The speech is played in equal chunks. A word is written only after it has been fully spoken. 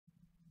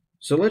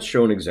So let's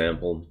show an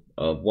example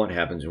of what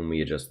happens when we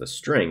adjust the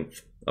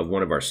strength of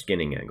one of our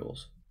skinning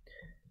angles.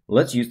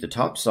 Let's use the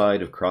top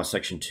side of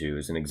cross-section 2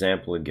 as an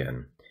example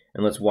again,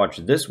 and let's watch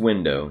this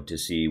window to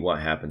see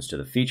what happens to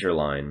the feature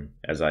line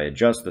as I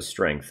adjust the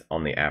strength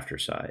on the after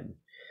side.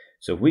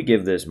 So if we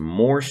give this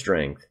more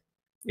strength,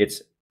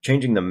 it's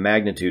changing the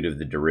magnitude of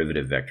the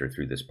derivative vector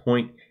through this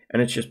point,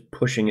 and it's just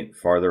pushing it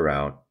farther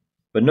out.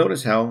 But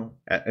notice how,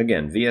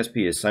 again,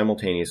 VSP is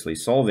simultaneously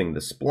solving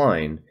the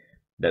spline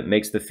that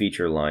makes the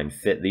feature line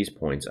fit these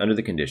points under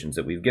the conditions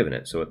that we've given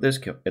it. So at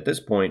this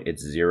point,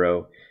 it's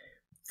 0,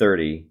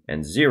 30,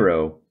 and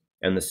 0,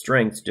 and the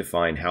strengths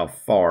define how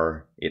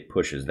far it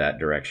pushes that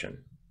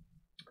direction.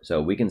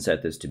 So we can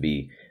set this to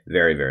be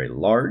very, very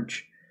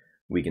large.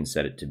 We can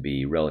set it to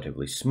be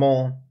relatively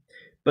small.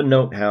 But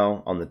note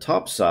how on the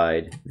top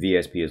side,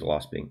 VSP is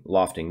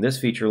lofting this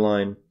feature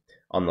line.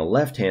 On the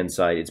left-hand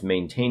side, it's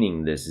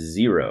maintaining this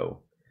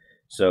 0.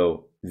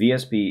 So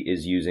VSP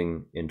is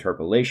using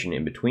interpolation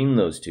in between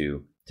those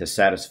two to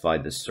satisfy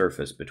the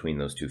surface between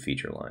those two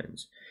feature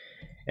lines.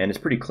 And it's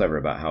pretty clever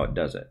about how it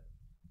does it.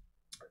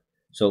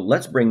 So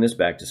let's bring this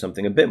back to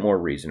something a bit more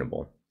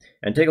reasonable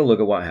and take a look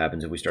at what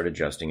happens if we start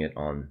adjusting it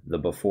on the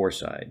before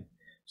side.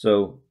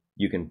 So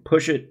you can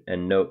push it,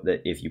 and note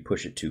that if you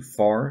push it too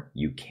far,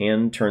 you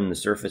can turn the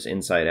surface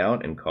inside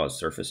out and cause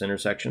surface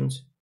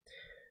intersections.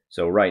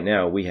 So right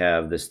now we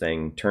have this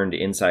thing turned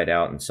inside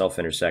out and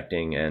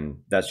self-intersecting, and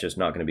that's just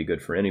not going to be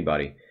good for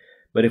anybody.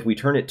 But if we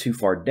turn it too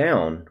far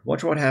down,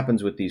 watch what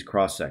happens with these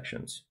cross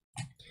sections.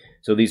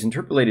 So these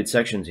interpolated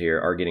sections here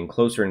are getting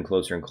closer and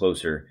closer and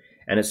closer,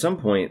 and at some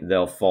point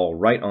they'll fall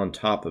right on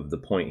top of the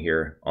point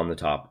here on the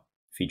top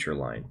feature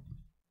line.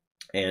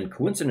 And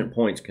coincident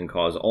points can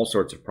cause all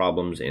sorts of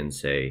problems in,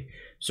 say,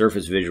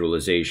 surface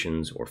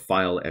visualizations or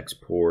file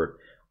export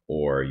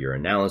or your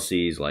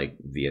analyses like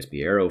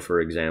VSP Aero,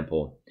 for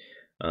example.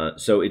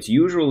 So it's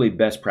usually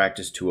best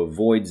practice to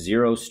avoid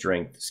zero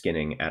strength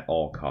skinning at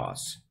all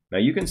costs. Now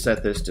you can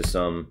set this to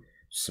some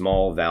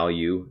small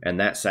value, and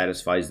that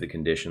satisfies the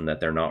condition that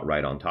they're not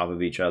right on top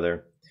of each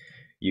other.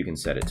 You can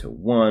set it to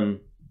 1,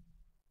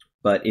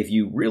 but if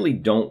you really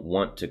don't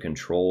want to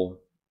control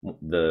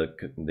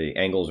the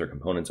angles or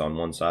components on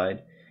one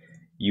side,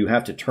 you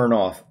have to turn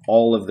off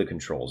all of the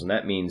controls, and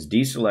that means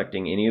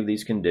deselecting any of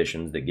these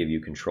conditions that give you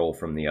control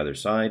from the other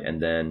side,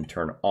 and then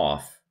turn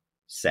off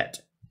set.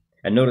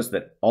 And notice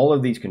that all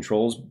of these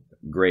controls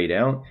grayed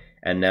out,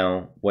 and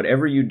now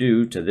whatever you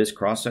do to this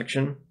cross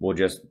section will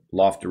just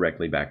loft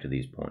directly back to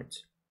these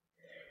points.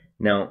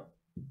 Now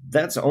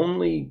that's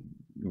only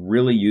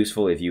really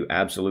useful if you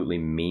absolutely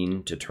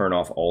mean to turn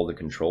off all the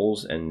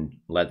controls and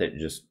let it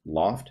just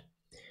loft.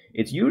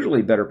 It's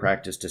usually better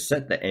practice to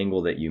set the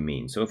angle that you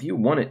mean. So if you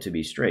want it to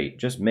be straight,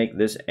 just make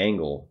this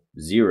angle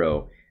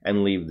 0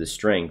 and leave the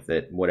strength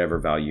at whatever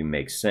value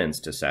makes sense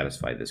to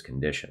satisfy this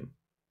condition.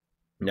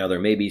 Now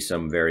there may be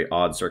some very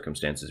odd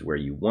circumstances where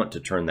you want to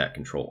turn that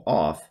control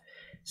off,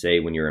 say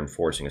when you're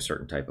enforcing a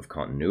certain type of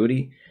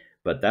continuity,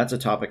 but that's a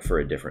topic for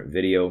a different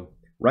video.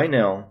 Right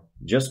now,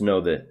 just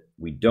know that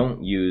we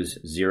don't use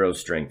zero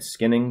strength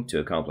skinning to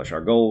accomplish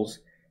our goals,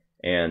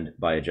 and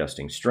by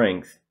adjusting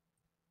strength,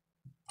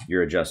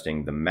 you're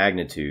adjusting the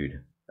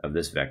magnitude of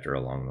this vector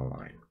along the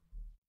line.